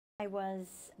I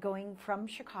was going from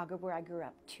Chicago, where I grew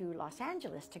up, to Los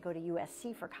Angeles to go to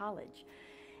USC for college.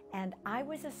 And I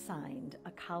was assigned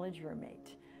a college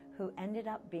roommate who ended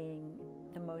up being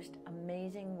the most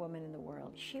amazing woman in the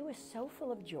world. She was so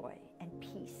full of joy and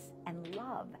peace and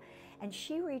love. And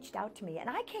she reached out to me. And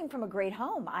I came from a great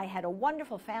home. I had a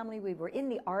wonderful family. We were in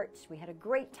the arts. We had a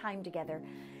great time together.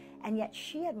 And yet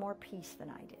she had more peace than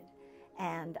I did.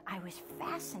 And I was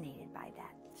fascinated by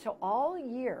that. So all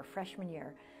year, freshman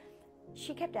year,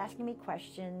 she kept asking me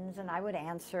questions, and I would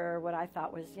answer what I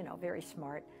thought was, very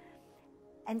smart.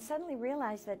 And suddenly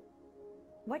realized that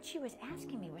what she was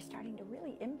asking me was starting to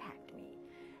really impact me.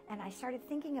 And I started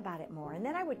thinking about it more. And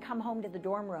then I would come home to the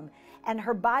dorm room, and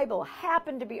her Bible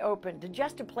happened to be open to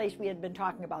just a place we had been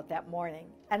talking about that morning.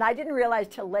 And I didn't realize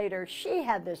till later she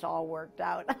had this all worked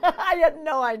out. I had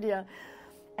no idea.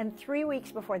 And 3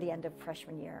 weeks before the end of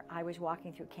freshman year, I was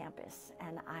walking through campus,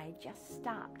 and I just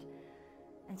stopped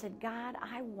and said, God,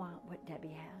 I want what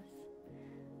Debbie has.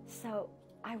 So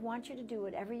I want you to do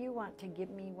whatever you want to give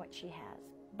me what she has.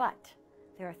 But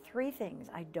there are 3 things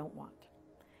I don't want.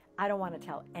 I don't want to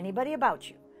tell anybody about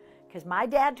you, because my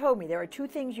dad told me there are 2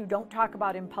 things you don't talk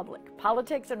about in public: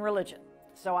 politics and religion.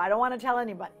 So I don't want to tell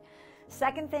anybody.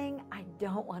 Second thing, I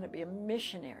don't want to be a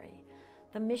missionary.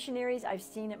 The missionaries I've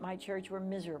seen at my church were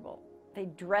miserable. They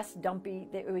dressed dumpy.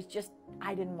 It was just,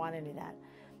 I didn't want any of that.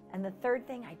 And the third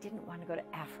thing, I didn't want to go to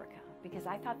Africa, because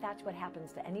I thought that's what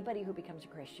happens to anybody who becomes a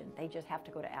Christian. They just have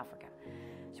to go to Africa.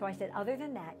 So I said, other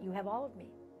than that, you have all of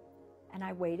me. And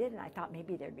I waited, and I thought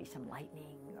maybe there'd be some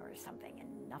lightning or something,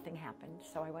 and nothing happened.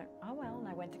 So I went, oh well, and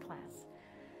I went to class.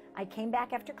 I came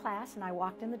back after class, and I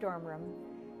walked in the dorm room,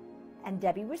 and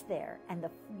Debbie was there. And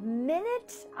the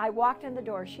minute I walked in the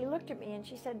door, she looked at me, and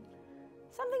she said,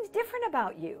 something's different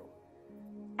about you.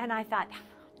 And I thought,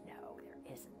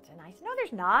 and I said, no,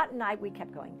 there's not. And we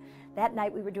kept going. That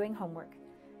night we were doing homework,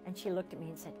 and she looked at me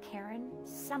and said, Karen,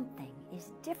 something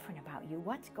is different about you.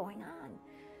 What's going on?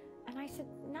 And I said,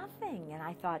 nothing. And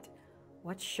I thought,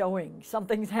 what's showing?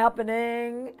 Something's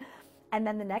happening. And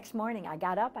then the next morning I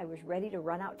got up. I was ready to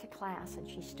run out to class, and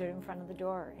she stood in front of the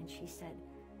door, and she said,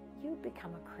 you've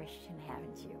become a Christian,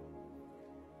 haven't you?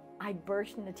 I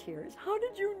burst into tears. How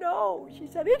did you know? She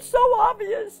said, it's so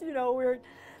obvious.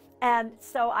 And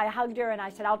so I hugged her, and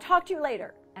I said, I'll talk to you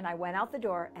later. And I went out the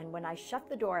door, and when I shut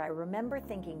the door, I remember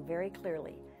thinking very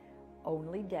clearly,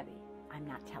 only Debbie. I'm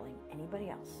not telling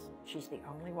anybody else. She's the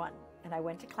only one. And I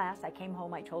went to class. I came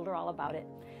home. I told her all about it.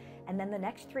 And then the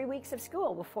next 3 weeks of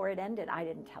school, before it ended, I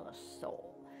didn't tell a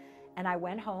soul. And I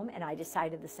went home, and I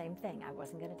decided the same thing. I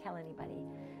wasn't going to tell anybody.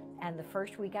 And the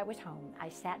first week I was home, I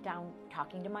sat down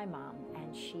talking to my mom,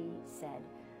 and she said,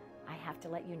 I have to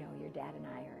let you know your dad and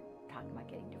I are talking about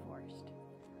getting divorced.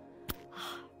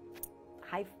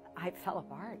 I fell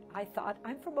apart. I thought,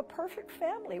 I'm from a perfect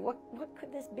family. What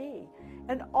could this be?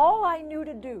 And all I knew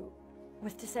to do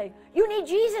was to say, you need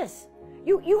Jesus.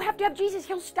 You have to have Jesus.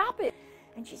 He'll stop it.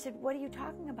 And she said, what are you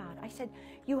talking about? I said,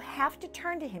 you have to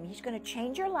turn to him. He's going to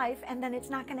change your life, and then it's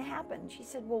not going to happen. She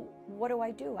said, well, what do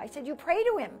I do? I said, you pray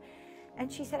to him.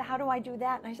 And she said, how do I do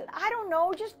that? And I said, I don't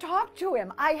know, just talk to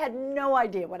him. I had no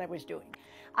idea what I was doing.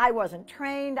 I wasn't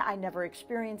trained. I never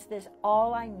experienced this.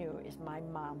 All I knew is my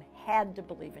mom had to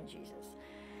believe in Jesus.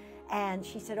 And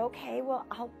she said, okay, well,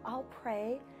 I'll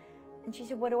pray. And she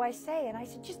said, what do I say? And I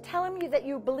said, just tell him that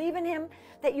you believe in him,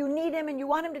 that you need him, and you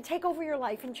want him to take over your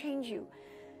life and change you.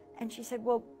 And she said,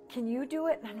 well, can you do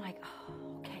it? And I'm like,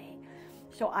 oh, okay.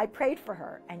 So I prayed for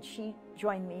her, and she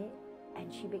joined me,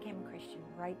 and she became a Christian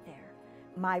right there.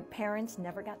 My parents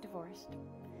never got divorced.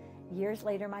 Years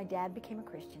later, my dad became a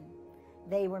Christian.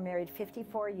 They were married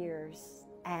 54 years,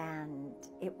 and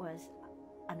it was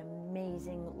an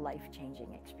amazing,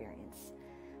 life-changing experience.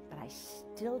 But I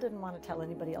still didn't want to tell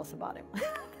anybody else about him.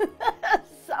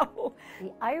 So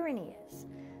the irony is,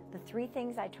 the 3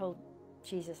 things I told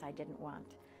Jesus I didn't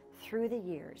want, through the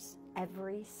years,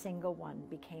 every single one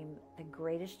became the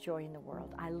greatest joy in the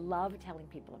world. I love telling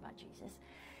people about Jesus.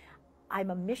 I'm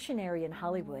a missionary in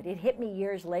Hollywood. It hit me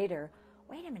years later,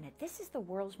 wait a minute, this is the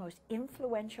world's most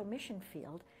influential mission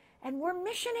field, and we're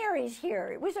missionaries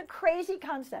here. It was a crazy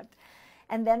concept.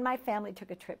 And then my family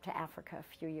took a trip to Africa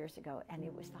a few years ago, and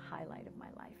it was the highlight of my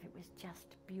life. It was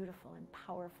just beautiful and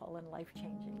powerful and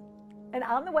life-changing. And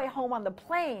on the way home on the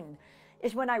plane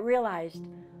is when I realized,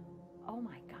 oh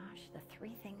my gosh, the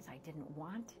 3 things I didn't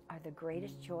want are the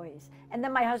greatest joys. And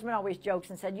then my husband always jokes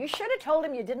and said, you should have told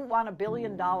him you didn't want $1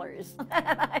 billion.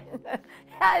 I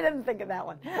didn't think of that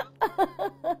one.